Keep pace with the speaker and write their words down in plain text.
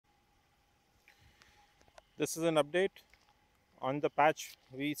This is an update on the patch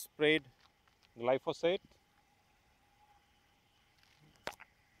we sprayed glyphosate.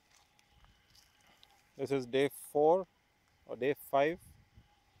 This is day 4 or day 5,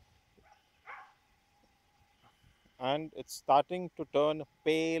 and it's starting to turn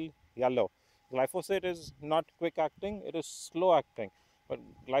pale yellow. Glyphosate is not quick acting, it is slow acting, but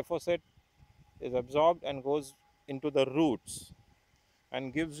glyphosate is absorbed and goes into the roots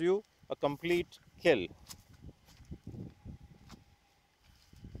and gives you a complete kill.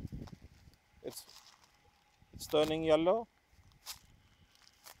 It's turning yellow.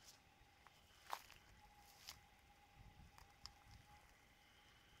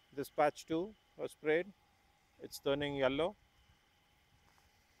 This patch too was sprayed. It's turning yellow.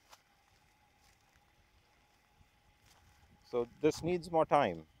 So this needs more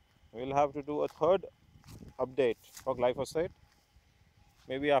time. We'll have to do a third update for glyphosate,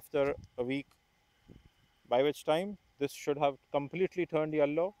 maybe after a week, by which time this should have completely turned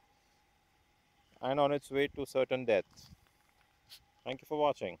yellow and on its way to certain death. Thank you for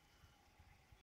watching.